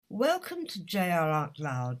Welcome to JR Out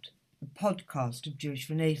Loud, the podcast of Jewish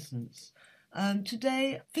Renaissance.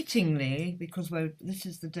 Today, fittingly, because this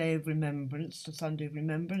is the day of remembrance, the Sunday of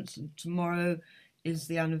remembrance, and tomorrow is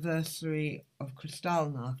the anniversary of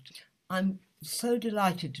Kristallnacht, I'm so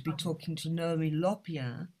delighted to be talking to Naomi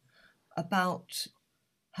Lopien about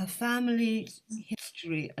her family's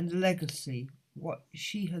history and legacy, what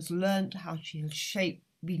she has learned, how she has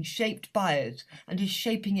been shaped by it, and is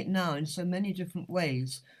shaping it now in so many different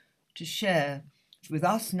ways to share with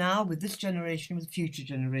us now, with this generation, with future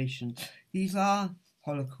generations. These are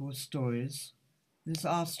Holocaust stories. These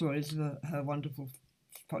are stories of her wonderful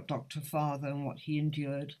doctor father and what he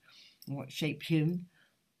endured and what shaped him,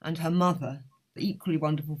 and her mother, the equally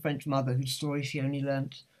wonderful French mother whose story she only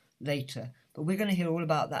learnt later. But we're going to hear all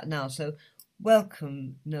about that now. So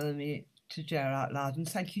welcome, Naomi, to JR Out Loud, and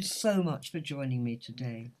thank you so much for joining me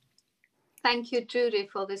today. Thank you, Judy,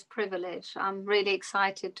 for this privilege. I'm really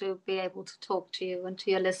excited to be able to talk to you and to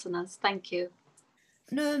your listeners. Thank you.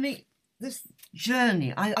 Naomi, this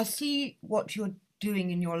journey, I see what you're doing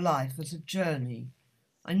in your life as a journey.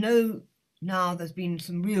 I know now there's been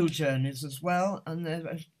some real journeys as well, and there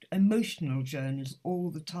are emotional journeys all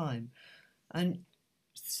the time. And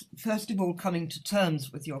first of all, coming to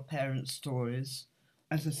terms with your parents' stories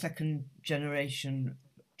as a second generation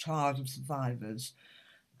child of survivors,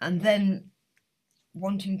 and then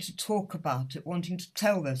wanting to talk about it, wanting to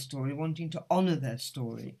tell their story, wanting to honour their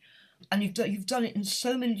story. And you've done it in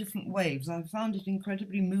so many different ways. I found it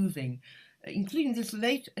incredibly moving, including this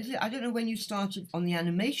I don't know when you started on the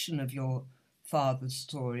animation of your father's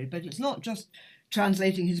story, but it's not just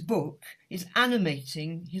translating his book, it's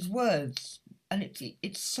animating his words. And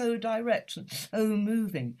it's so direct and so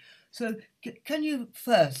moving. So can you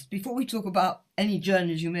first, before we talk about any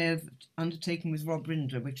journeys you may have undertaken with Rob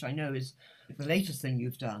Rinder, which I know is the latest thing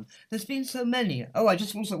you've done, there's been so many. Oh, I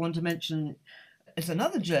just also want to mention, it's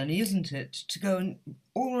another journey, isn't it, to go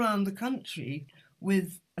all around the country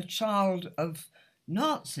with a child of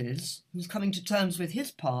Nazis who's coming to terms with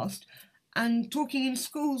his past and talking in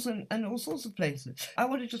schools and all sorts of places. I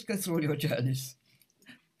want to just go through all your journeys.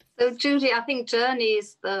 So, Judy, I think journey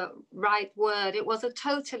is the right word. It was a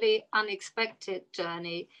totally unexpected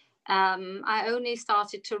journey. I only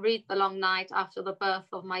started to read The Long Night after the birth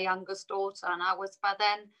of my youngest daughter, and I was by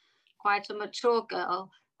then quite a mature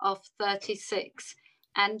girl of 36.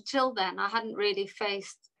 And till then, I hadn't really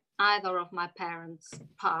faced either of my parents'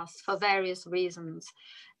 past for various reasons.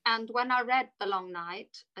 And when I read The Long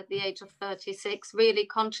Night at the age of 36, really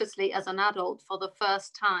consciously as an adult for the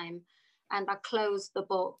first time, and I closed the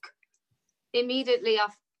book, immediately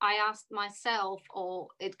I asked myself, or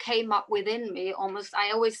it came up within me almost,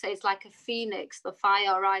 I always say it's like a phoenix, the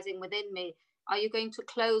fire rising within me. Are you going to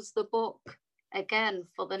close the book again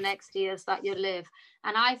for the next years that you live?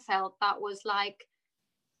 And I felt that was like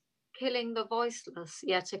killing the voiceless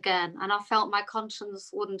yet again. And I felt my conscience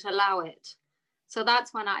wouldn't allow it. So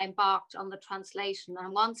that's when I embarked on the translation.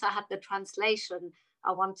 And once I had the translation,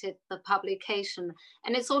 I wanted the publication,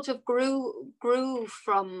 and it sort of grew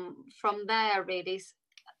from there, really,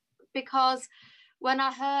 because when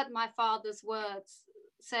I heard my father's words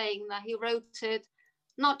saying that he wrote it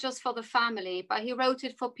not just for the family, but he wrote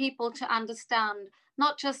it for people to understand,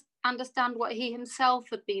 not just understand what he himself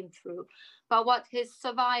had been through, but what his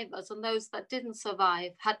survivors and those that didn't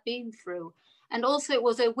survive had been through. And also it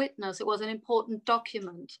was a witness, it was an important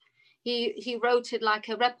document. He wrote it like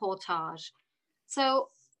a reportage. So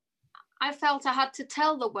I felt I had to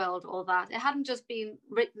tell the world all that. It hadn't just been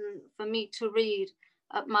written for me to read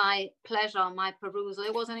at my pleasure, my perusal.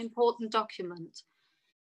 It was an important document.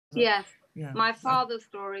 Yes. Yeah. My father's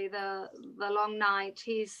story, the Long Night,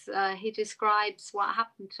 he describes what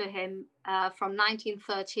happened to him from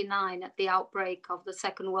 1939 at the outbreak of the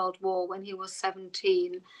Second World War when he was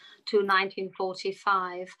 17 to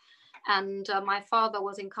 1945. And my father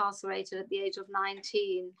was incarcerated at the age of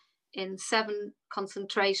 19 in 7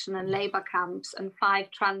 concentration and labor camps and 5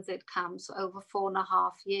 transit camps over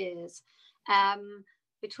 4.5 years.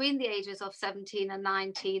 Between the ages of 17 and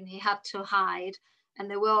 19, he had to hide, and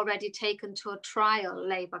they were already taken to a trial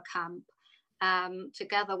labor camp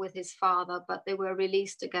together with his father, but they were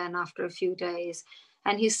released again after a few days.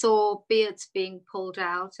 And he saw beards being pulled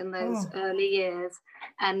out in those early years,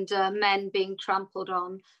 and men being trampled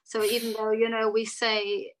on. So even though, you know, we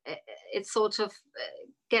say it sort of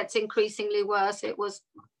gets increasingly worse, it was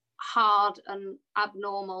hard and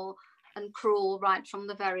abnormal and cruel right from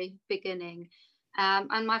the very beginning.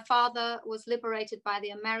 And my father was liberated by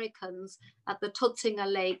the Americans at the Tutzinger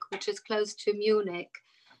Lake, which is close to Munich,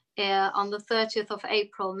 on the 30th of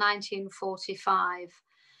April, 1945.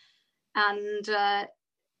 And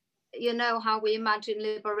you know how we imagine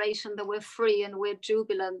liberation, that we're free and we're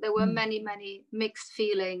jubilant. There were many mixed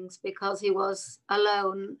feelings because he was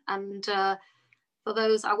alone. And for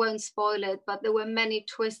those, I won't spoil it, but there were many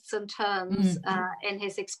twists and turns in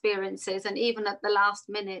his experiences. And even at the last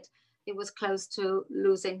minute, he was close to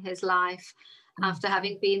losing his life after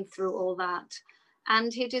having been through all that.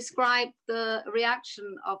 And he described the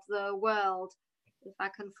reaction of the world, if I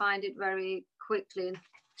can find it very quickly.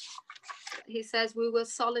 He says, we were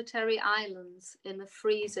solitary islands in a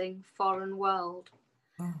freezing foreign world.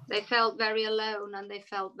 They felt very alone, and they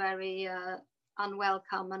felt very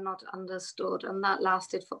unwelcome and not understood. And that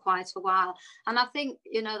lasted for quite a while. And I think,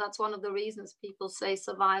 you know, that's one of the reasons people say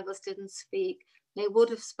survivors didn't speak. They would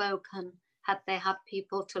have spoken had they had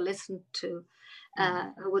people to listen to,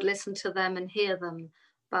 who would listen to them and hear them.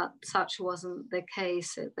 But such wasn't the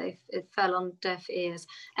case. It fell on deaf ears.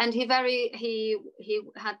 And he went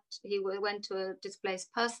to a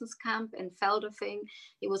displaced persons camp in Feldafing.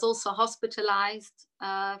 He was also hospitalized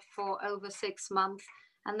for over 6 months,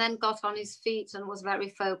 and then got on his feet and was very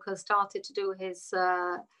focused, started to do his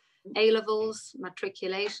A-levels,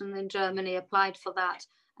 matriculation in Germany, applied for that,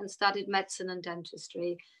 and studied medicine and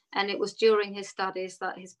dentistry. And it was during his studies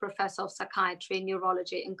that his professor of psychiatry and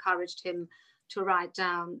neurology encouraged him to write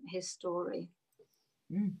down his story.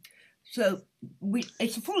 So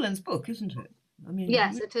it's a full-length book, isn't it? I mean,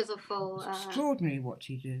 yes, it is a full. Extraordinary what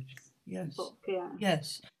he did. Yes. Book, yeah.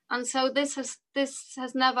 Yes. And so this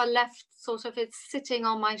has never left sort of, it's sitting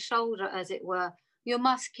on my shoulder, as it were. You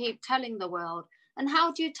must keep telling the world. And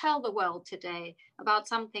how do you tell the world today about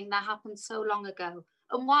something that happened so long ago?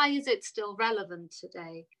 And why is it still relevant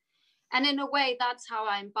today? And in a way, that's how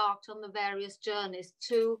I embarked on the various journeys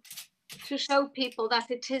to show people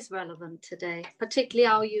that it is relevant today, particularly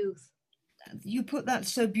our youth. You put that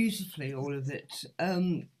so beautifully, all of it,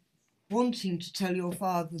 wanting to tell your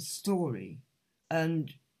father's story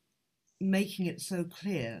and making it so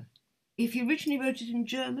clear. If you originally wrote it in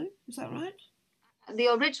German, is that right? The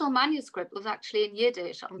original manuscript was actually in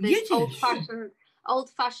Yiddish, on this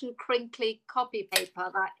old-fashioned crinkly copy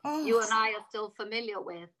paper that you and I are still familiar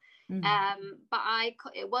with. But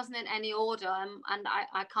it wasn't in any order, and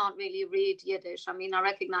I can't really read Yiddish. I mean, I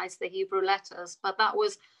recognize the Hebrew letters, but that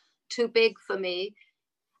was too big for me.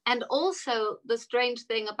 And also, the strange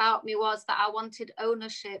thing about me was that I wanted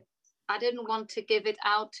ownership. I didn't want to give it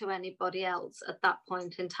out to anybody else at that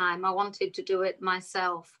point in time. I wanted to do it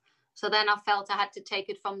myself. So then I felt I had to take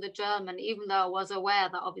it from the German, even though I was aware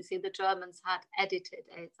that obviously the Germans had edited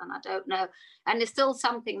it, and I don't know. And it's still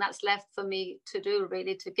something that's left for me to do,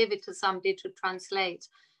 really, to give it to somebody to translate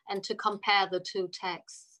and to compare the two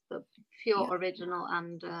texts, the pure original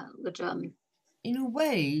and the German. In a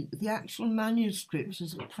way, the actual manuscript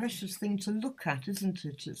is a precious thing to look at, isn't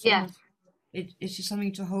it? It's just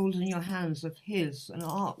something to hold in your hands of his, an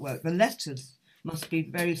artwork. The letters must be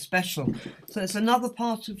very special. So it's another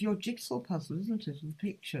part of your jigsaw puzzle, isn't it? The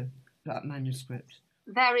picture, that manuscript.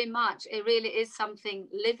 Very much. It really is something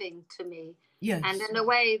living to me. Yes. And in a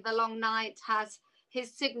way, The Long Night has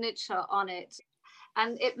his signature on it.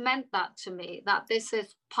 And it meant that to me, that this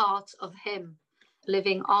is part of him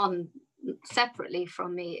living on separately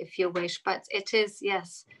from me, if you wish. But it is,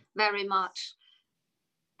 yes, very much.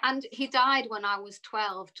 And he died when I was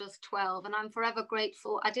 12, just 12, and I'm forever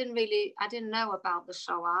grateful. I didn't know about the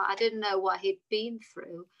Shoah. I didn't know what he'd been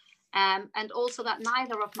through. And also that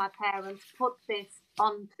neither of my parents put this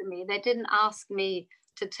onto me. They didn't ask me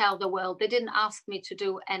to tell the world. They didn't ask me to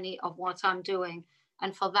do any of what I'm doing.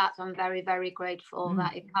 And for that, I'm very, very grateful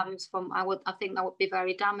that it comes from, I think that would be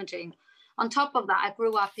very damaging. On top of that, I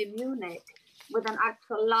grew up in Munich with an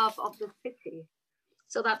actual love of the city.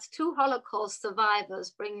 So that's 2 Holocaust survivors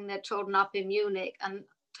bringing their children up in Munich and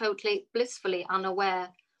totally blissfully unaware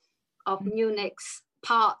of Munich's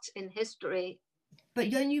part in history.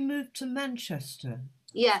 But then you moved to Manchester.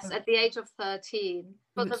 Yes, at the age of 13.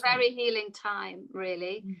 It was a very healing time,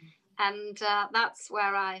 really. And that's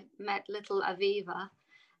where I met little Aviva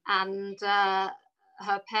and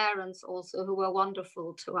her parents also, who were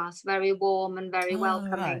wonderful to us, very warm and very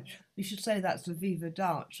welcoming. Right. You should say that's Aviva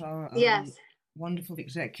Dutch, our yes. Wonderful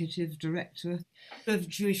executive director of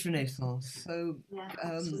Jewish Renaissance. So, yeah,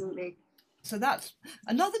 absolutely. So that's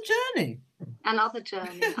another journey. Another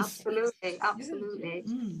journey, yes. Absolutely.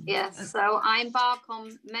 Yes. So I embark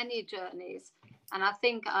on many journeys, and I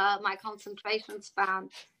think my concentration span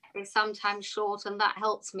is sometimes short, and that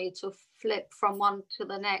helps me to flip from one to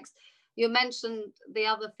the next. You mentioned the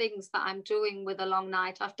other things that I'm doing with The Long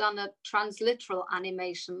Night. I've done a transliteral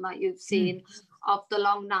animation that you've seen of The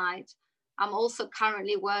Long Night. I'm also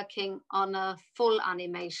currently working on a full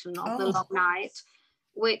animation of The Long Night.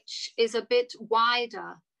 which is a bit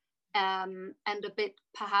wider and a bit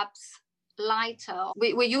perhaps lighter.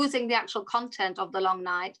 We're using the actual content of The Long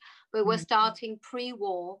Night, but we're starting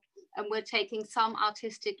pre-war and we're taking some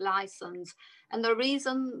artistic license. And the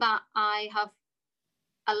reason that I have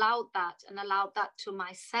allowed that to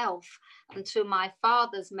myself and to my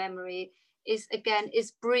father's memory is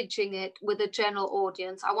bridging it with a general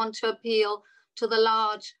audience. I want to appeal to the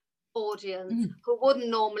large audience who wouldn't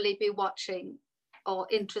normally be watching or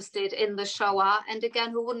interested in the Shoah, and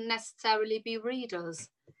again, who wouldn't necessarily be readers.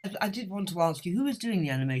 I did want to ask you, who is doing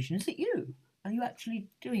the animation? Is it you? Are you actually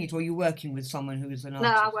doing it, or are you working with someone who is an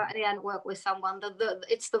artist? No, I work with someone.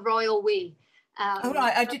 It's the royal we. Oh,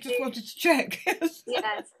 right, I just wanted to check.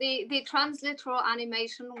 Yes, the transliteral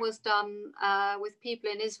animation was done with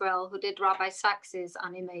people in Israel who did Rabbi Sax's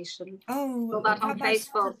animation. Oh, so that on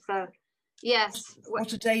Facebook. So, yes.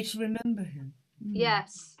 What a day to remember him.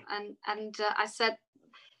 Yes, and I said,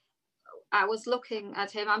 I was looking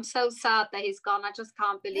at him. I'm so sad that he's gone. I just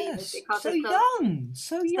can't believe it, because so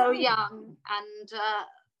young, and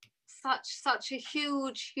such a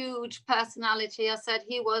huge personality. I said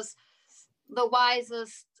he was the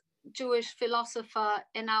wisest Jewish philosopher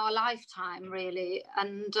in our lifetime, really,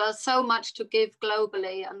 and so much to give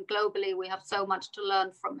globally, and globally we have so much to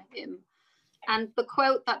learn from him. And the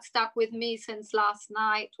quote that stuck with me since last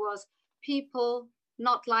night was, "People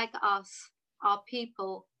not like us are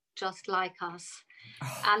people just like us."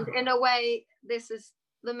 And in a way, this is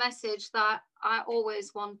the message that I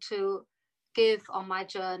always want to give on my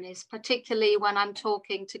journeys, particularly when I'm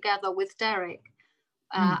talking together with Derek,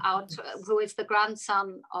 who is the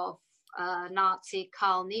grandson of Nazi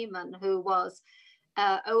Karl Niemann, who was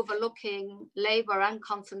overlooking labor and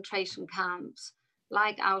concentration camps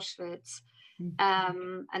like Auschwitz,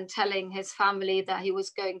 and telling his family that he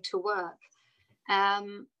was going to work.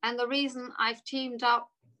 And the reason I've teamed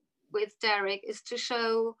up with Derek is to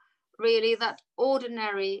show really that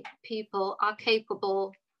ordinary people are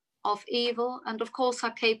capable of evil, and of course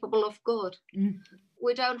are capable of good.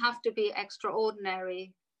 We don't have to be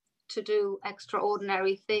extraordinary to do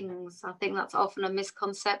extraordinary things. I think that's often a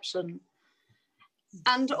misconception.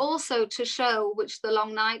 And also to show, which The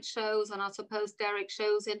Long Night shows, and I suppose Derek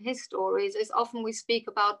shows in his stories, is often we speak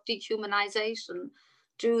about dehumanization.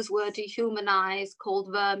 Jews were dehumanized,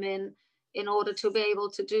 called vermin, in order to be able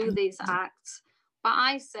to do these acts. But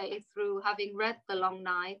I say, through having read The Long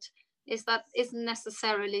Night, is that isn't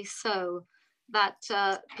necessarily so,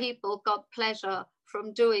 that people got pleasure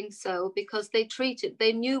from doing so because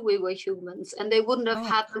they knew we were humans, and they wouldn't have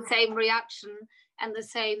had the same reaction and the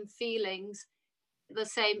same feelings, the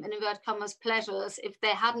same, in inverted commas, pleasures, if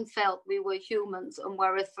they hadn't felt we were humans and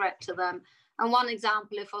were a threat to them. And one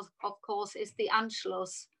example, of course, is the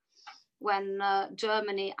Anschluss, when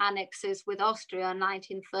Germany annexes with Austria in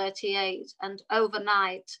 1938, and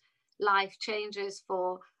overnight life changes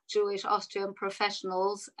for Jewish Austrian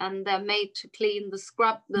professionals, and they're made to clean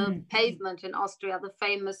the pavement in Austria, the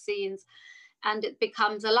famous scenes, and it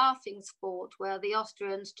becomes a laughing sport where the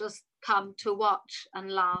Austrians just come to watch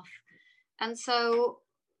and laugh. And so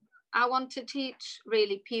I want to teach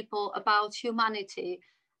really people about humanity,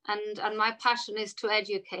 and my passion is to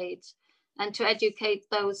educate, and to educate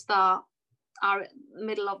those that are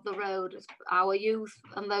middle of the road, our youth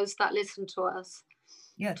and those that listen to us,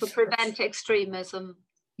 to prevent extremism.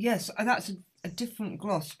 Yes, that's a different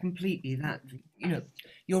gloss completely. That,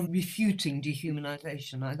 you're refuting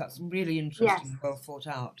dehumanization. That's really interesting, well thought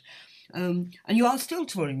out. And you are still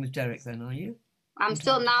touring with Derek then, are you? I'm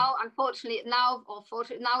still now, unfortunately, now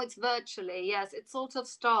it's virtually, yes. It sort of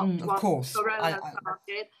stopped once Corona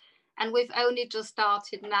started. And we've only just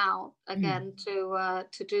started now again to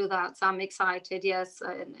do that. So I'm excited, yes,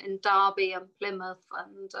 in Derby and Plymouth.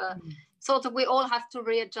 And sort of we all have to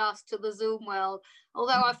readjust to the Zoom world.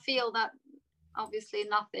 Although I feel that obviously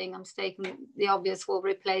nothing, I'm stating the obvious, will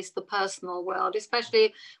replace the personal world,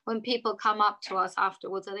 especially when people come up to us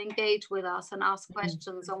afterwards and engage with us and ask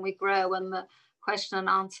questions, and we grow in the question and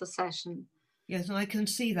answer session. Yes, and I can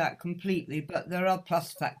see that completely, but there are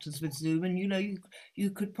plus factors with Zoom, and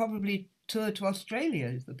you could probably tour to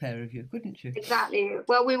Australia, the pair of you, couldn't you? Exactly.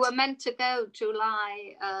 Well, we were meant to go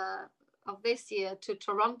July of this year to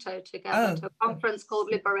Toronto together to a conference called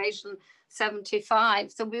Liberation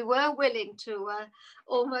 75. So we were willing to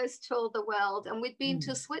almost tour the world, and we'd been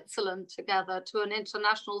to Switzerland together to an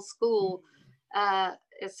international school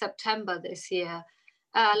in September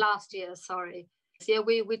last year, sorry. Yeah,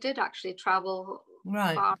 we did actually travel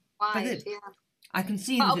far wide. Yeah. I can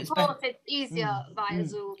see but that of course it's easier via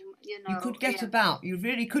Zoom, You could get about. You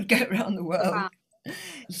really could get around the world.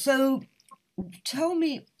 So tell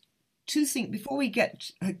me two things before we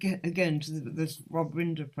get again to this Rob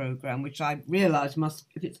Rinder program, which I realise must,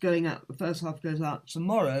 if it's going out, the first half goes out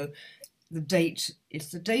tomorrow. It's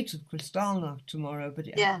the date of Kristallnacht tomorrow, but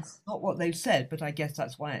it's not what they've said. But I guess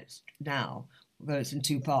that's why it's now, although it's in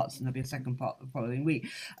 2 parts and there'll be a second part the following week.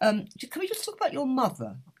 Can we just talk about your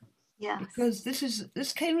mother? Yeah. Because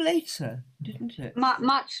this came later, didn't it?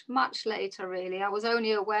 Much later, really. I was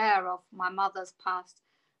only aware of my mother's past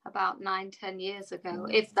about 9-10 years ago,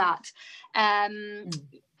 if that.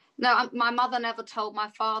 No, my mother never told my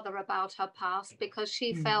father about her past because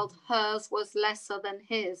she felt hers was lesser than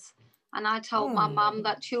his. And I told my mum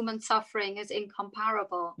that human suffering is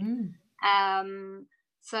incomparable.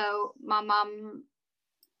 So my mum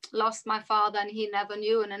lost my father and he never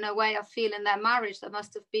knew. And in a way of feeling their marriage, there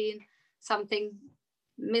must have been something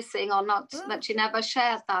missing or not, that she never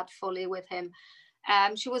shared that fully with him.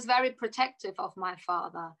 She was very protective of my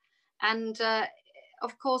father. And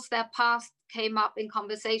of course, their past came up in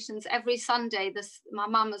conversations every Sunday. My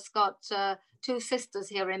mum has got 2 sisters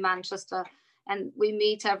here in Manchester, and we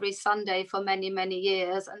meet every Sunday for many, many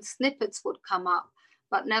years, and snippets would come up,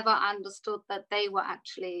 but never understood that they were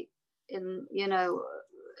actually in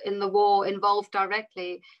the war, involved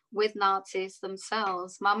directly with Nazis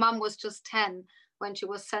themselves. My mum was just 10 when she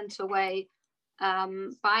was sent away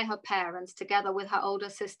by her parents, together with her older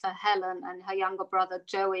sister Helen and her younger brother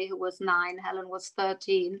Joey, who was 9. Helen was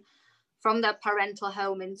 13, from their parental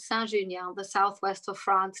home in Saint-Junien, the southwest of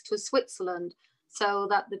France, to Switzerland, so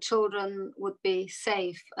that the children would be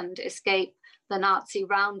safe and escape the Nazi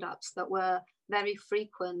roundups that were very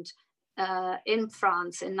frequent in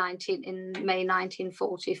France in May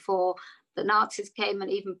 1944. The Nazis came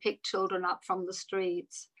and even picked children up from the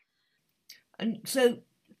streets. And so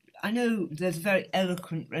I know there's a very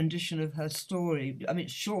eloquent rendition of her story. I mean,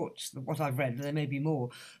 it's short, what I've read, there may be more,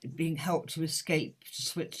 being helped to escape to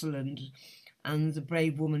Switzerland, and the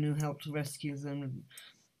brave woman who helped to rescue them,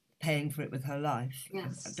 paying for it with her life.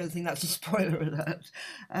 Yes. I don't think that's a spoiler alert.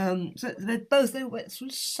 So they went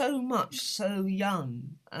through so much so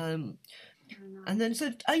young. And then,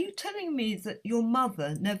 so are you telling me that your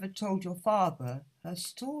mother never told your father her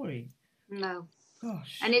story? No.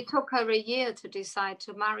 Gosh. And it took her a year to decide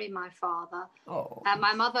to marry my father.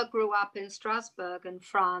 My mother grew up in Strasbourg in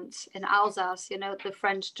France, in Alsace, the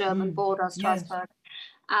French-German border, Strasbourg.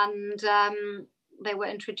 Yes. And they were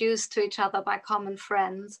introduced to each other by common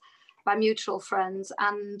friends, by mutual friends.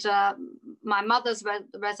 And my mother's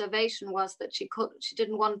reservation was that she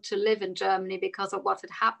didn't want to live in Germany because of what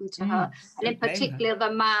had happened to her. And in particular,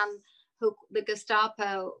 the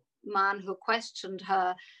Gestapo man who questioned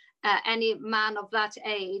her, any man of that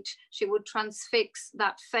age, she would transfix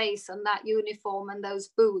that face and that uniform and those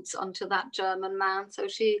boots onto that German man. So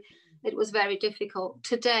it was very difficult.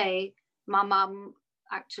 Today, my mum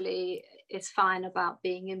actually is fine about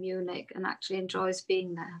being in Munich and actually enjoys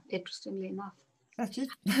being there, interestingly enough. That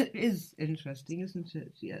is interesting, isn't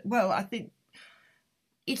it? Yeah. Well, I think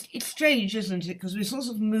it's strange, isn't it? Because we sort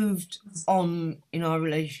of moved on in our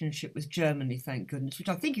relationship with Germany, thank goodness, which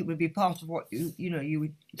I think it would be part of what you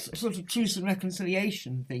would, sort of truce and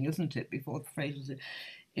reconciliation thing, isn't it, before the phrase was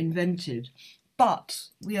invented. But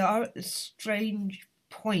we are at this strange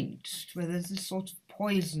point where there's this sort of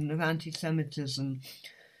poison of anti-Semitism,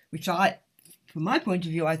 which from my point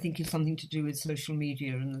of view, I think is something to do with social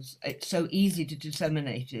media, and it's so easy to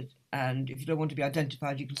disseminate it. And if you don't want to be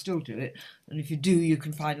identified, you can still do it. And if you do, you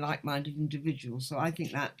can find like-minded individuals. So I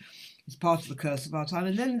think that is part of the curse of our time.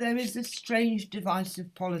 And then there is this strange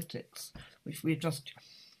divisive politics, which we're just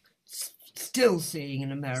still seeing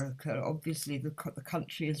in America. Obviously, the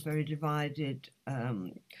country is very divided.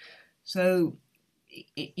 So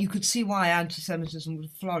you could see why anti-Semitism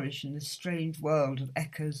would flourish in this strange world of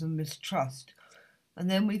echoes and mistrust. And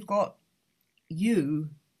then we've got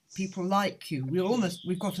people like you.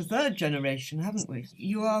 We've got a third generation, haven't we?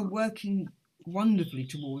 You are working wonderfully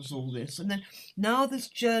towards all this. And then now this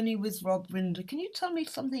journey with Rob Rinder. Can you tell me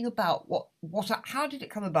something about how did it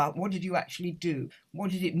come about? What did you actually do?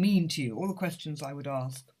 What did it mean to you? All the questions I would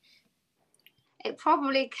ask. It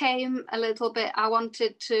probably came a little bit. I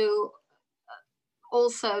wanted to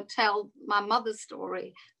also tell my mother's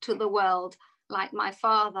story to the world, like my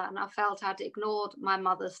father, and I felt I'd ignored my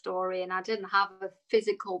mother's story, and I didn't have a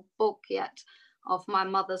physical book yet of my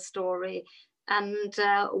mother's story. And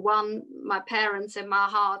my parents in my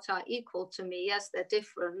heart are equal to me. Yes, they're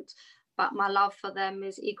different, but my love for them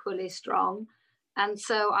is equally strong. And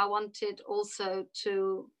so I wanted also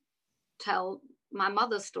to tell my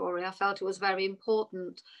mother's story. I felt it was very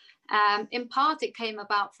important. In part, it came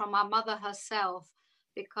about from my mother herself,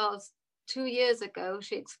 because 2 years ago,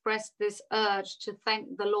 she expressed this urge to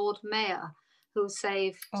thank the Lord Mayor who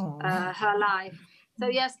saved her life. So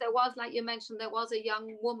yes, there was, like you mentioned, there was a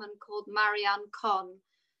young woman called Marianne Conn.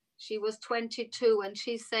 She was 22 and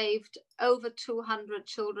she saved over 200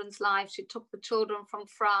 children's lives. She took the children from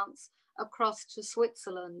France across to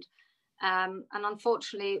Switzerland. And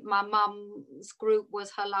unfortunately, my mum's group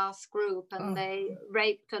was her last group, and they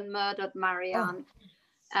raped and murdered Marianne.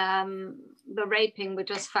 The raping we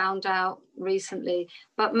just found out recently.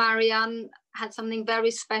 But Marianne had something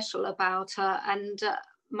very special about her, and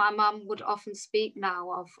my mum would often speak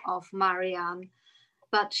now of Marianne.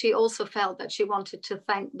 But she also felt that she wanted to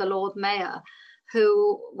thank the Lord Mayor,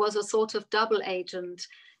 who was a sort of double agent,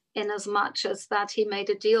 in as much as that he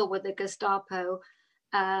made a deal with the Gestapo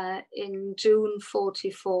in June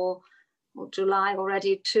 44, or July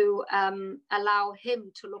already, to allow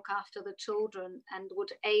him to look after the children and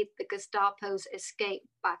would aid the Gestapo's escape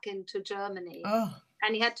back into Germany.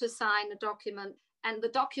 And he had to sign a document. And the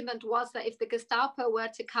document was that if the Gestapo were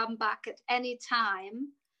to come back at any time,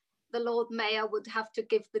 the Lord Mayor would have to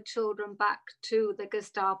give the children back to the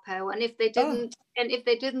Gestapo. And if they didn't, and if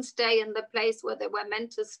they didn't stay in the place where they were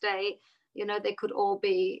meant to stay, you know, they could all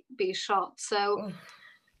be shot.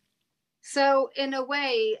 So in a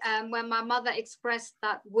way, when my mother expressed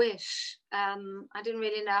that wish, I didn't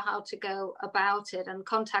really know how to go about it, and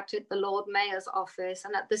contacted the Lord Mayor's office,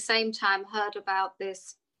 and at the same time heard about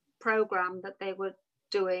this program that they were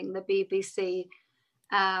doing, the BBC.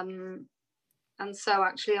 And so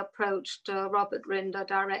actually approached Robert Rinder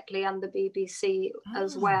directly and the BBC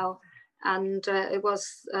as well. And it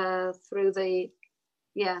was through the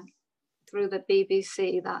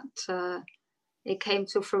BBC that it came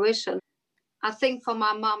to fruition. I think for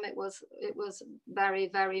my mum, it was very,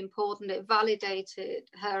 very important. It validated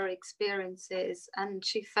her experiences, and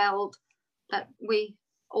she felt that we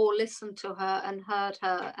all listened to her and heard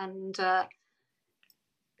her. And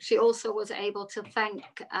she also was able to thank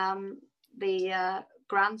the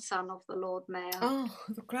grandson of the Lord Mayor.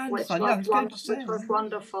 The grandson, which was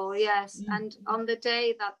wondruful, yes. And on the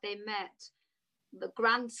day that they met, the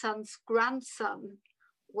grandson's grandson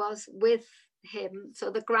was with him. So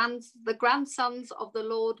the grandsons of the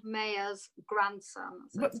Lord Mayor's grandson,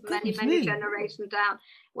 so it's many generations down,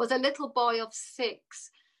 was a little boy of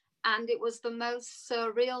 6. And it was the most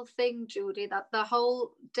surreal thing, Judy, that the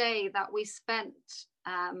whole day that we spent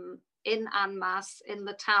in Annemasse, in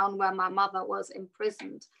the town where my mother was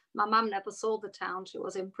imprisoned. My mum never saw the town, she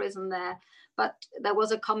was imprisoned there, but there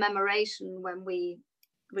was a commemoration when we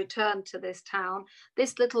returned to this town.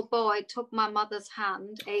 This little boy took my mother's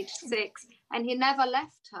hand, aged 6, and he never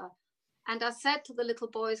left her. And I said to the little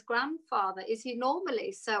boy's grandfather, is he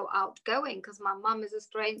normally so outgoing? Because my mum is a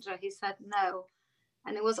stranger. He said no.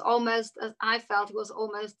 And it was almost, as I felt, it was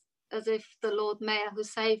almost as if the Lord Mayor who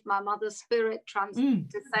saved my mother's spirit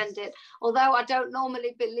descended. Although I don't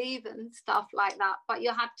normally believe in stuff like that, but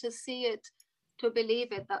you had to see it to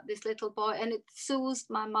believe it, that this little boy, and it soothed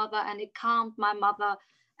my mother and it calmed my mother,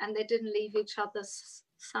 and they didn't leave each other's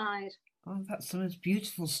side. That's the most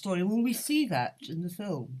beautiful story. Will we see that in the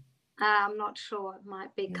film? I'm not sure. It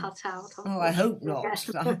might be cut out. I hope not.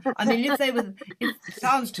 I mean, it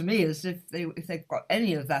sounds to me as if they've got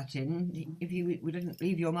any of that in. If you didn't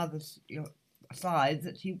leave your mother's side,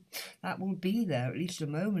 that will be there, at least a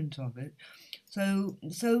moment of it. So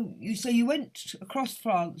you went across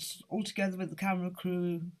France all together with the camera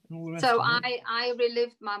crew and all the rest. So I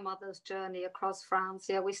relived my mother's journey across France.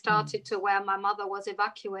 Yeah, we started to where my mother was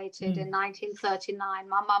evacuated in 1939.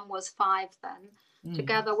 My mum was 5 then.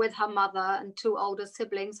 Together with her mother and 2 older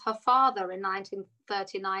siblings. Her father in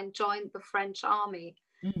 1939 joined the French army.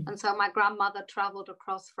 And so my grandmother travelled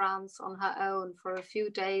across France on her own for a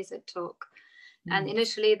few days it took. And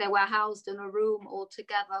initially they were housed in a room all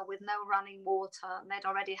together with no running water. And they'd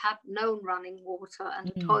already had known running water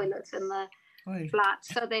and a toilet in the flat.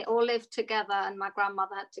 So they all lived together, and my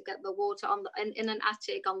grandmother had to get the water in an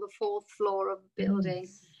attic on the 4th floor of the building.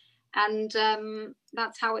 And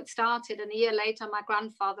that's how it started. And a year later, my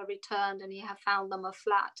grandfather returned and he had found them a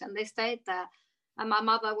flat, and they stayed there. And my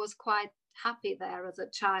mother was quite happy there as a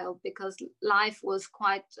child, because life was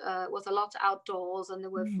was a lot outdoors, and they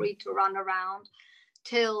were free to run around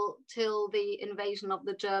till the invasion of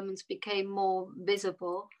the Germans became more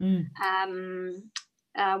visible.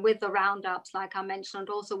 With the roundups, like I mentioned,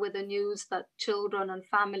 also with the news that children and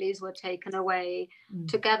families were taken away,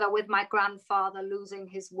 together with my grandfather losing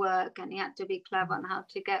his work, and he had to be clever on how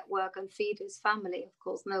to get work and feed his family. Of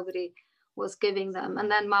course, nobody was giving them. And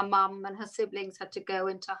then my mum and her siblings had to go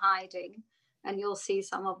into hiding, and you'll see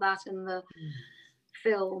some of that in the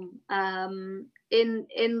film.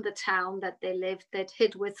 in the town that they lived. They'd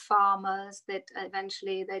hid with farmers. That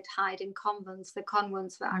eventually they'd hide in convents. The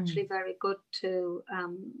convents were actually very good to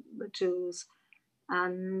the Jews.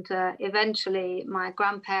 And eventually my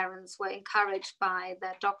grandparents were encouraged by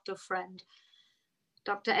their doctor friend,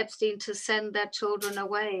 Dr. Epstein, to send their children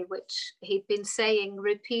away, which he'd been saying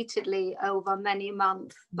repeatedly over many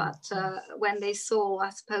months. But when they saw, I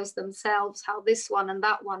suppose, themselves, how this one and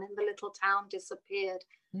that one in the little town disappeared,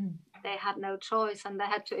 they had no choice, and they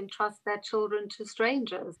had to entrust their children to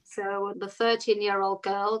strangers. So the 13-year-old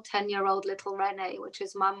girl, 10-year-old little Renee, which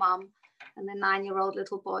is my mum, and the 9-year-old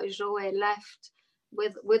little boy, Joé, left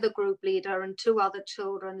with a group leader, and 2 other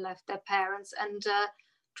children left their parents and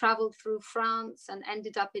traveled through France and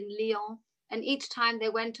ended up in Lyon. And each time they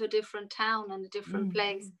went to a different town and a different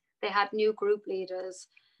place, they had new group leaders.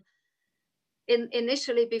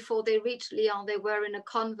 Initially, before they reached Lyon, they were in a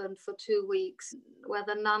convent for 2 weeks, where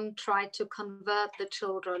the nun tried to convert the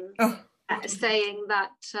children, saying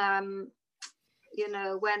that,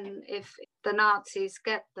 if the Nazis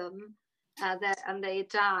get them and they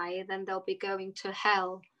die, then they'll be going to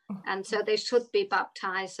hell. And so they should be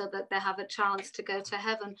baptized so that they have a chance to go to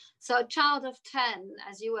heaven. So a child of 10,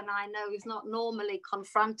 as you and I know, is not normally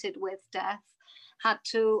confronted with death, had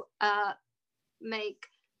to make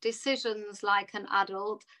decisions like an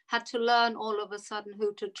adult, had to learn all of a sudden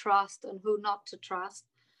who to trust and who not to trust.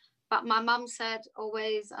 But my mum said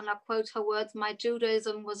always, and I quote her words, my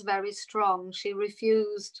Judaism was very strong. She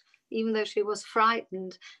refused, even though she was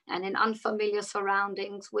frightened and in unfamiliar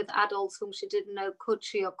surroundings with adults whom she didn't know, could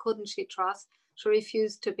she or couldn't she trust, she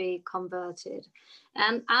refused to be converted.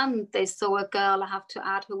 And they saw a girl, I have to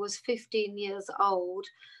add, who was 15 years old,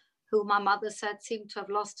 who my mother said seemed to have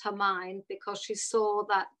lost her mind because she saw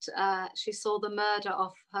the murder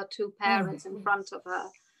of her 2 parents in front of her.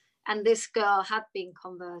 And this girl had been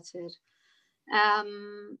converted.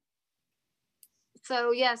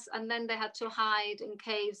 So yes, and then they had to hide in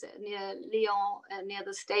caves near Lyon, near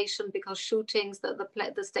the station, because shootings,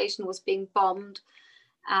 the station was being bombed.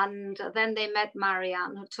 And then they met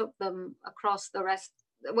Marianne, who took them across the rest.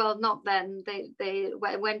 Well, not then. They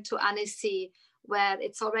went to Annecy, where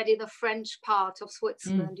it's already the French part of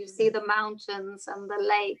Switzerland. You see the mountains and the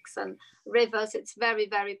lakes and rivers. It's very,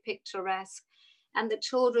 very picturesque. And the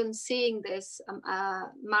children seeing this,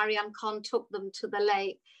 Marianne Kahn took them to the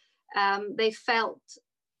lake. They felt,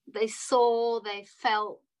 they saw, they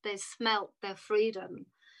felt, they smelt their freedom.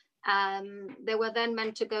 They were then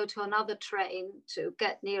meant to go to another train to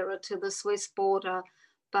get nearer to the Swiss border,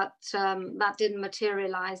 but that didn't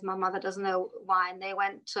materialize. My mother doesn't know why, and they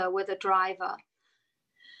went with a driver.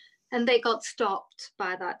 And they got stopped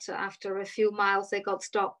by that. After a few miles, they got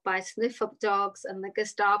stopped by sniffer dogs and the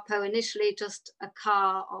Gestapo. Initially, just a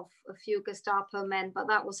car of a few Gestapo men, but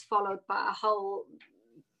that was followed by a whole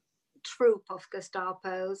troop of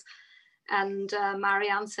Gestapos. And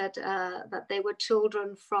Marianne said that they were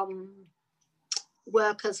children from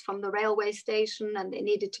workers from the railway station, and they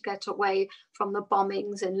needed to get away from the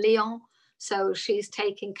bombings in Lyon. So she's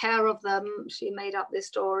taking care of them. She made up this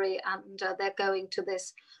story, and they're going to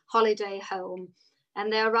this holiday home.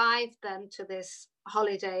 And they arrived then to this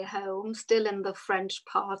holiday home, still in the French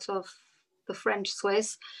part of the French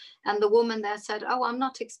Swiss. And the woman there said, oh, I'm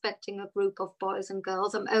not expecting a group of boys and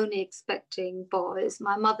girls. I'm only expecting boys.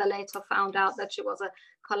 My mother later found out that she was a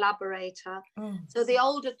collaborator. So the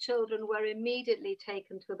older children were immediately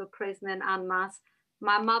taken to the prison in Annemasse.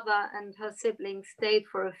 My mother and her siblings stayed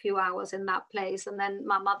for a few hours in that place. And then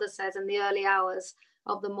my mother says in the early hours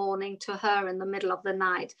of the morning to her in the middle of the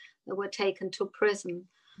night, they were taken to prison.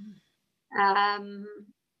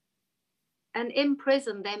 And in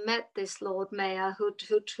prison, they met this Lord Mayor who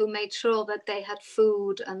made sure that they had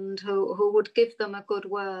food and who would give them a good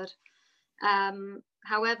word.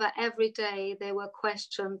 However, every day they were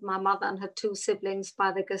questioned, my mother and her 2 siblings,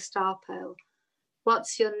 by the Gestapo.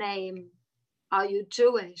 What's your name? Are you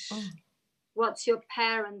Jewish? What's your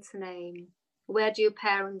parents' name? Where do your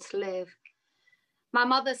parents live? My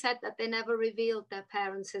mother said that they never revealed their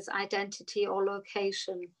parents' identity or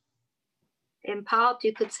location. In part,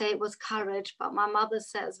 you could say it was courage, but my mother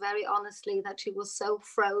says very honestly that she was so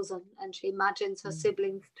frozen, and she imagines her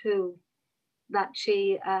siblings too, that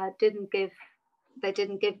they didn't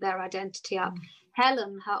give their identity up.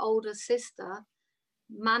 Helen, her older sister,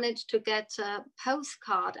 managed to get a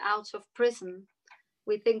postcard out of prison,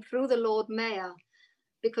 we think through the Lord Mayor,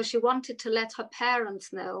 because she wanted to let her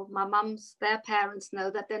parents know, their parents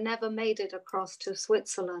know, that they never made it across to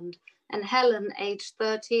Switzerland. And Helen, aged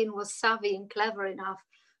 13, was savvy and clever enough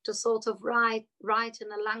to sort of write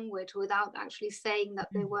in a language without actually saying that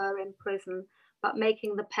they were in prison, but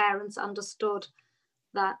making the parents understood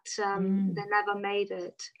that they never made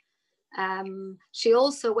it. She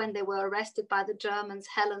also, when they were arrested by the Germans,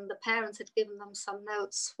 Helen, the parents had given them some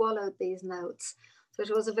notes, swallowed these notes. So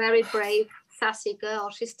she was a very brave, sassy girl.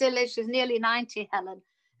 She still is. She's nearly 90, Helen,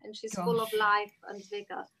 and she's full of life and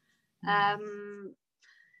vigor.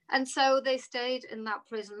 And so they stayed in that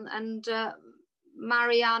prison, and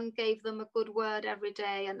Marianne gave them a good word every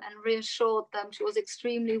day and reassured them. She was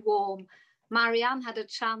extremely warm. Marianne had a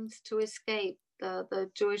chance to escape. The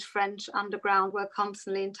Jewish French underground were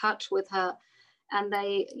constantly in touch with her, and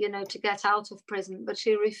they, to get out of prison, but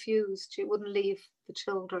she refused. She wouldn't leave the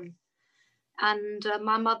children. And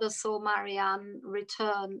my mother saw Marianne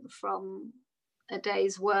return from a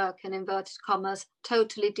day's work, in inverted commas,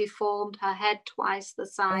 totally deformed, her head twice the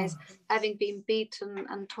size, having been beaten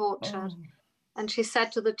and tortured. And she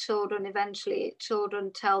said to the children, eventually,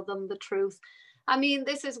 children, tell them the truth. I mean,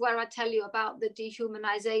 this is where I tell you about the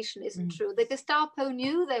dehumanization isn't true. The Gestapo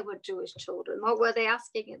knew they were Jewish children. What were they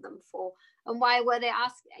asking them for? And why were they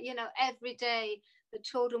asking, every day the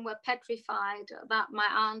children were petrified. That my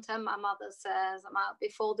aunt and my mother says,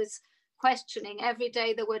 before this questioning, every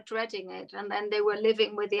day they were dreading it. And then they were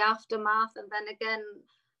living with the aftermath. And then again,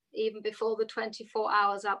 even before the 24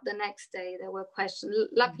 hours up the next day, there were questions.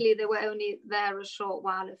 Luckily, they were only there a short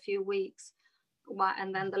while, a few weeks.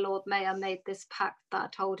 And then the Lord Mayor made this pact that I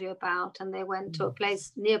told you about, and they went to a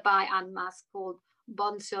place nearby Annemasse called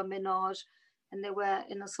Bonnes-sur-Ménage, and they were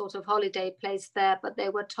in a sort of holiday place there, but they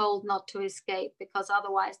were told not to escape, because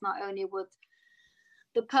otherwise not only would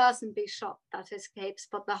the person be shot that escapes,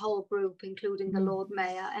 but the whole group, including the Lord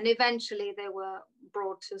Mayor. And eventually they were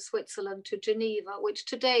brought to Switzerland, to Geneva, which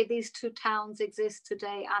today, these two towns exist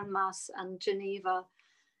today, Annemasse and Geneva.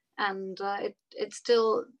 And it's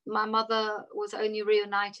still, my mother was only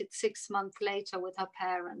reunited 6 months later with her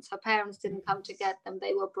parents. Her parents didn't come to get them.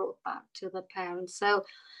 They were brought back to the parents. So,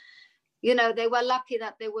 they were lucky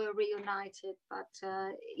that they were reunited, but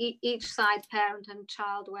each side, parent and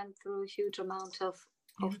child, went through a huge amount of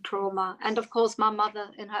trauma. And of course, my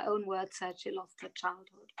mother, in her own words, said she lost her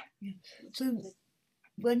childhood. Yeah. So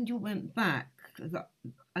when you went back,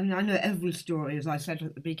 I mean, I know every story, as I said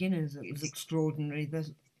at the beginning, is extraordinary.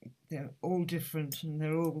 They're all different, and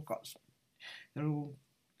they're all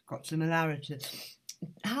got similarities.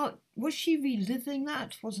 How was she reliving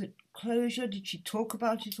that? Was it closure? Did she talk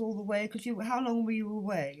about it all the way? Because how long were you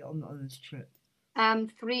away on this trip?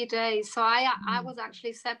 3 days. So I was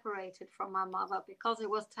actually separated from my mother because it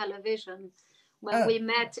was television. When we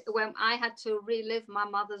met, when I had to relive my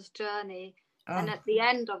mother's journey, and at the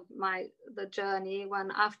end of the journey,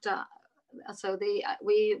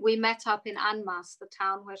 we met up in Annemasse, the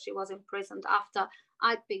town where she was imprisoned. After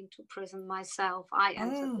I'd been to prison myself, I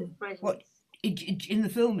entered the prison. What, in the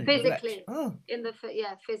film? Physically.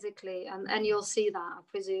 Physically, and you'll see that, I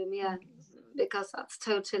presume, because that's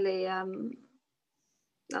totally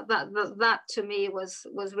that to me was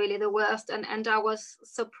really the worst, and I was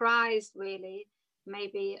surprised, really.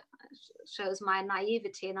 Maybe shows my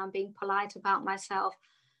naivety, and I'm being polite about myself,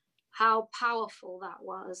 how powerful that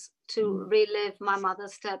was to relive my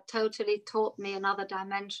mother's step. Totally taught me another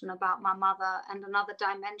dimension about my mother, and another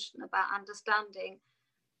dimension about understanding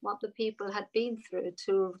what the people had been through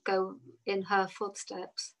to go in her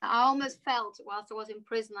footsteps. I almost felt, whilst I was in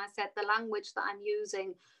prison, I said the language that I'm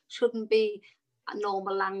using shouldn't be a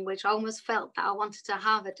normal language. I almost felt that I wanted to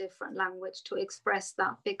have a different language to express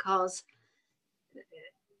that, because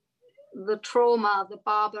the trauma, the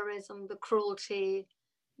barbarism, the cruelty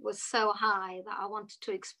was so high that I wanted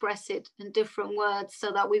to express it in different words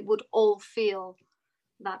so that we would all feel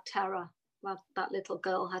that terror that little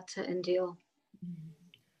girl had to endure.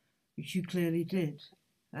 Which you clearly did.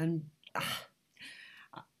 And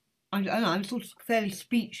I'm sort of fairly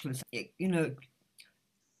speechless.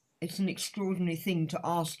 It's an extraordinary thing to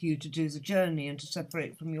ask you to do the journey and to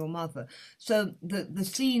separate from your mother. So the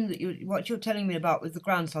scene that what you're telling me about with the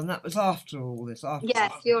grandson, that was after all this.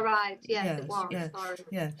 Yes, you're right. Yes, it was. Yeah, sorry.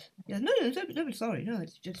 Yeah. No, don't be sorry. No,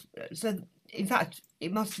 it's just so. In fact,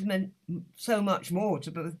 it must have meant so much more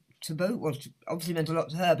to both. Well, obviously meant a lot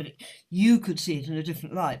to her, but you could see it in a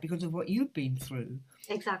different light because of what you've been through.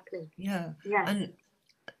 Exactly. Yeah. Yes. And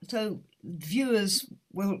so viewers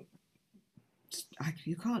will.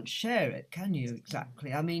 You can't share it, can you?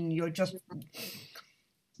 Exactly. I mean, you're just.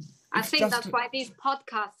 I think that's why these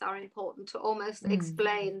podcasts are important, to almost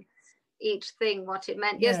explain each thing, what it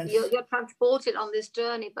meant. Yes, you're transported on this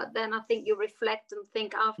journey, but then I think you reflect and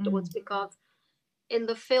think afterwards, because in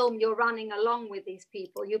the film you're running along with these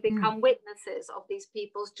people. You become witnesses of these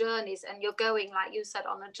people's journeys, and you're going, like you said,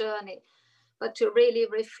 on a journey. But to really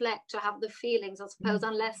reflect, to have the feelings, I suppose,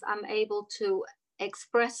 unless I'm able to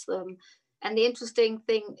express them. And the interesting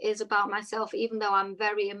thing is about myself, even though I'm a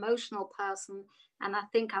very emotional person and I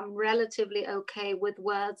think I'm relatively okay with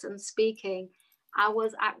words and speaking, I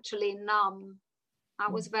was actually numb. I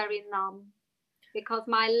was very numb because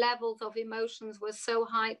my levels of emotions were so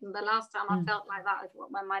heightened. The last time I felt like that is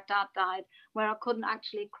when my dad died, where I couldn't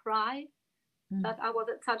actually cry, that I was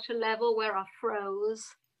at such a level where I froze.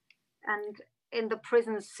 And in the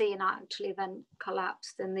prison scene, I actually then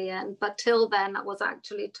collapsed in the end. But till then, I was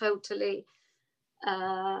actually totally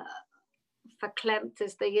verklempt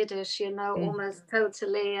is the Yiddish, you know, almost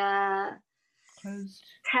totally Closed.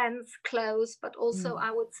 tense, closed, but also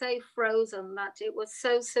I would say frozen, that it was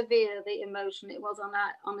so severe, the emotion, it was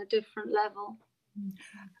on a different level.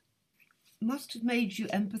 Must have made you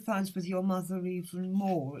empathise with your mother even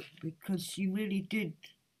more, because she really did,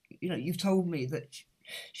 you know, you've told me that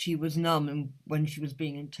she was numb when she was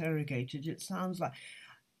being interrogated. It sounds like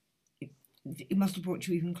it must have brought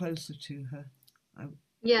you even closer to her.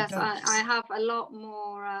 Yes, I have a lot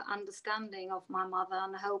more understanding of my mother,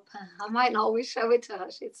 and I hope I might not always show it to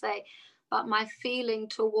her, she'd say, but my feeling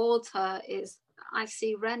towards her is I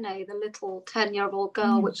see Renee, the little 10-year-old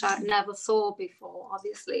girl, which I never saw before,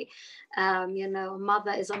 obviously. You know,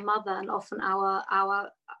 mother is a mother, and often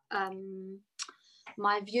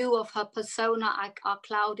my view of her persona are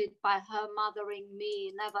clouded by her mothering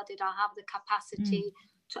me. Never did I have the capacity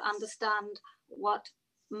to understand what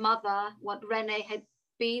Renee had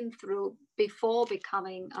been through before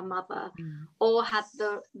becoming a mother, or had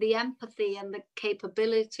the empathy and the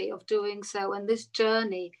capability of doing so. And this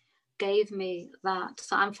journey gave me that.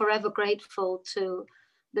 So I'm forever grateful to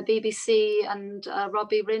the BBC and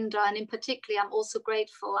Robbie Rinder. And in particular, I'm also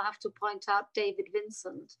grateful, I have to point out, David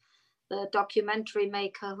Vincent, the documentary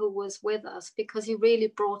maker who was with us, because he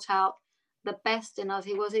really brought out the best in us.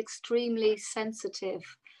 He was extremely sensitive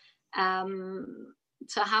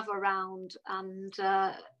to have around, and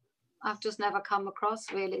I've just never come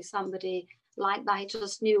across really somebody like that. He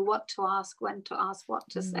just knew what to ask, when to ask, what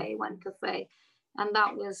to say, when to say, and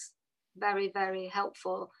that was very, very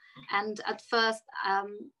helpful. And at first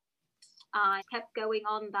I kept going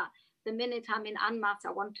on that the minute I'm in Anmat,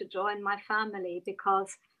 I want to join my family,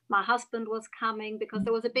 because my husband was coming, because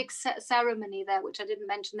there was a big ceremony there, which I didn't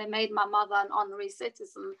mention. They made my mother an honorary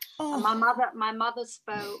citizen. And my mother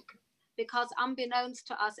spoke, because unbeknownst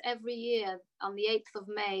to us, every year on the 8th of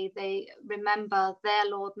May, they remember their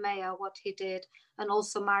Lord Mayor, what he did, and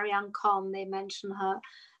also Marianne Kohn, they mention her.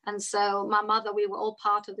 And so my mother, we were all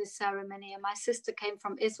part of this ceremony, and my sister came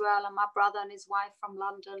from Israel, and my brother and his wife from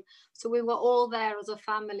London. So we were all there as a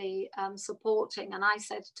family supporting. And I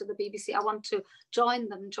said to the BBC, I want to join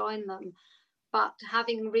them. But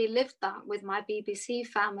having relived that with my BBC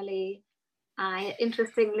family, I,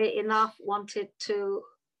 interestingly enough,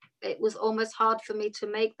 it was almost hard for me to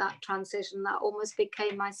make that transition. That almost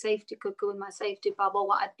became my safety cocoon, my safety bubble,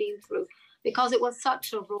 what I'd been through, because it was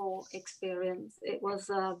such a raw experience. It was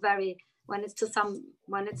when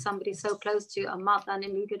it's somebody so close to you, a mother, an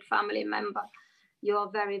immediate family member,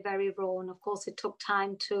 you're very, very raw. And of course, it took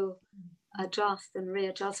time to adjust and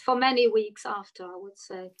readjust for many weeks after, I would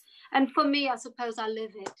say. And for me, I suppose I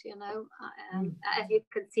live it, you know, as you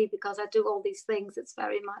can see, because I do all these things, it's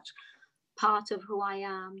very much part of who I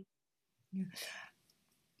am.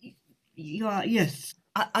 You are, yes.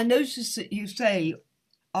 I noticed that you say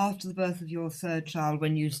after the birth of your third child,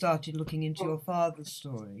 when you started looking into your father's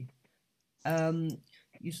story,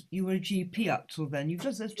 you were a GP up till then.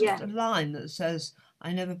 There's just a line that says,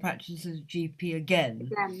 "I never practiced as a GP again."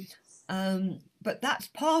 But that's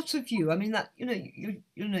part of you. I mean, that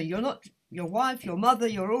you're not your wife, your mother,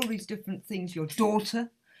 you're all these different things. Your daughter,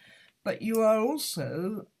 but you are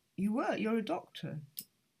also you're a doctor.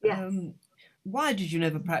 Yes. Why did you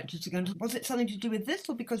never practice again? Was it something to do with this,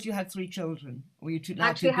 or because you had 3 children? Or you two? I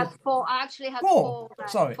actually had 4.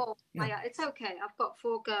 Sorry. 4. Yeah, it's okay. I've got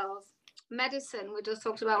 4 girls. Medicine, we just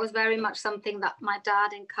talked about, was very much something that my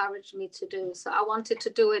dad encouraged me to do. So I wanted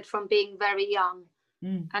to do it from being very young.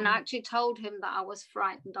 And I actually told him that I was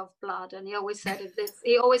frightened of blood. And he always said,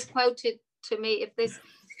 he always quoted to me, if this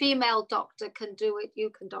female doctor can do it, you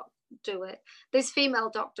can do it. This female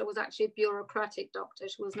doctor was actually a bureaucratic doctor.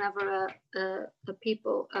 She was never a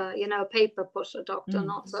paper pusher doctor.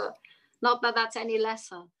 Not that that's any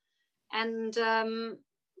lesser. And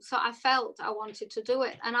so I felt I wanted to do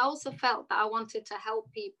it, and I also felt that I wanted to help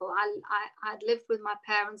people. I'd lived with my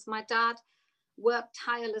parents. My dad worked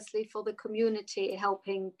tirelessly for the community,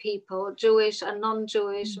 helping people, Jewish and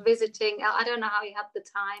non-Jewish, visiting. I don't know how he had the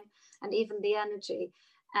time and even the energy.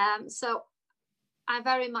 So I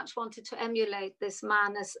very much wanted to emulate this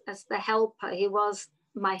man as the helper. He was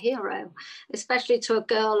my hero, especially to a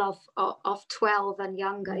girl of 12 and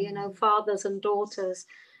younger, you know, fathers and daughters.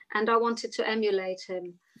 And I wanted to emulate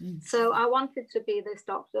him. So I wanted to be this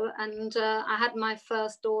doctor. And I had my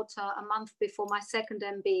first daughter a month before my second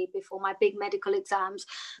MB, before my big medical exams.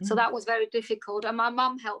 So that was very difficult. And my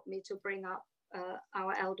mum helped me to bring up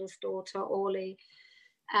our eldest daughter, Orly.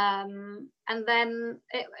 And then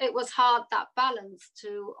it was hard, that balance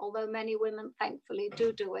to, although many women thankfully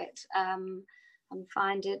do it, and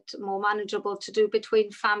find it more manageable to do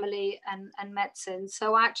between family and medicine.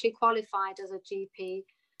 So I actually qualified as a GP,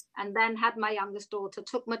 and then had my youngest daughter,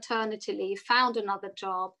 took maternity leave, found another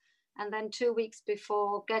job. And then 2 weeks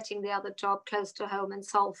before getting the other job close to home in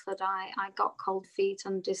Salford, I got cold feet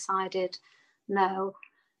and decided no.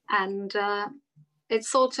 And it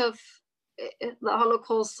sort of, the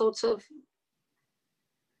Holocaust sort of,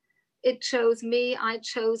 it chose me, I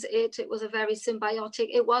chose it. It was a very symbiotic,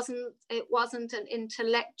 it wasn't an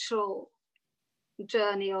intellectual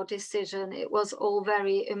journey or decision. It was all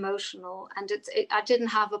very emotional, and I didn't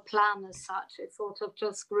have a plan as such. It sort of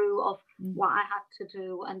just grew of what I had to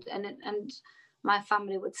do, and my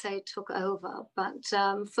family would say it took over. But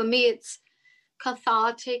for me, it's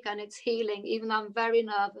cathartic and it's healing, even though I'm very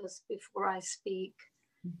nervous before I speak.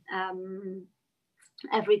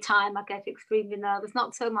 Every time I get extremely nervous,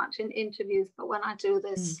 not so much in interviews, but when I do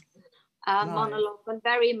this monologue, and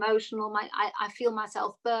very emotional. I feel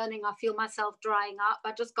myself burning. I feel myself drying up.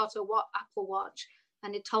 I just got a Apple Watch,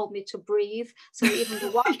 and it told me to breathe. So even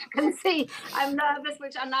the watch can see I'm nervous,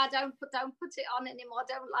 and I don't put it on anymore.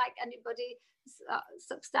 I don't like anybody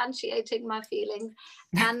substantiating my feelings.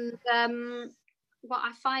 And what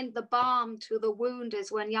I find the balm to the wound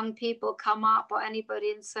is when young people come up, or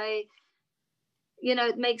anybody, and say, you know,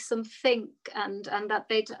 it makes them think, and that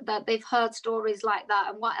they've heard stories like that,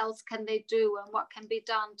 and what else can they do, and what can be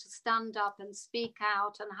done to stand up and speak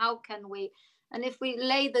out, and how can we, and if we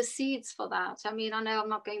lay the seeds for that. I mean, I know I'm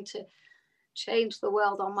not going to change the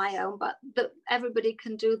world on my own, but everybody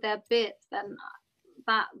can do their bit, then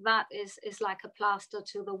that is like a plaster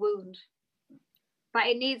to the wound. But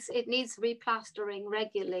it needs replastering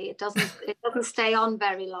regularly. It doesn't stay on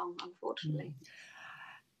very long, unfortunately.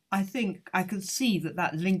 I think I could see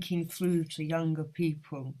that linking through to younger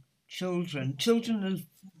people, children as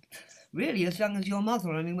really as young as your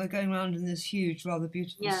mother. I mean, we're going around in this huge, rather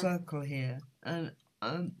beautiful circle here, and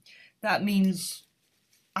that means,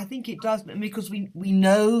 I think it does, because we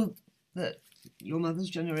know that your mother's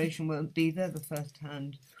generation won't be there, the first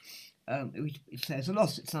hand. It says a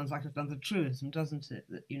lot. It sounds like another truism, doesn't it?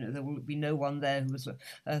 That, you know, there will be no one there who was a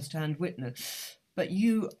first-hand witness, but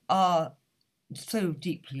you are so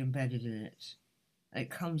deeply embedded in it. It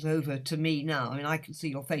comes over to me now. I mean, I can see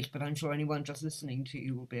your face, but I'm sure anyone just listening to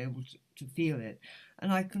you will be able to feel it.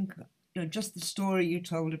 And I can, you know, just the story you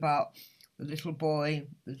told about the little boy,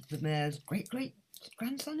 the mayor's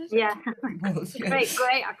great-grandson, is it? Yeah. Was, yeah. Great,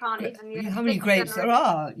 I can't even... How many greats there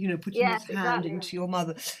are, you know, putting his hand into your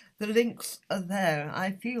mother. The links are there.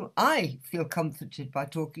 I feel comforted by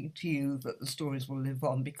talking to you that the stories will live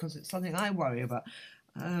on, because it's something I worry about.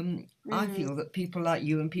 I feel that people like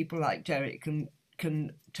you and people like Derek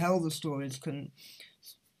can tell the stories, can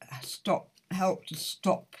help to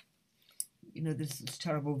stop, you know, this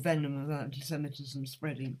terrible venom of anti-Semitism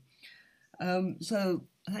spreading. So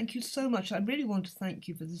thank you so much. I really want to thank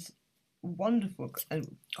you for this wonderful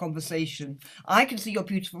conversation. I can see your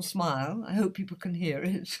beautiful smile. I hope people can hear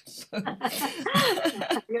it. So.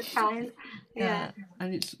 You're kind. Yeah.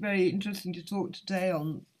 And it's very interesting to talk today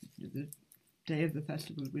on the day of the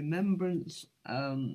Festival of Remembrance,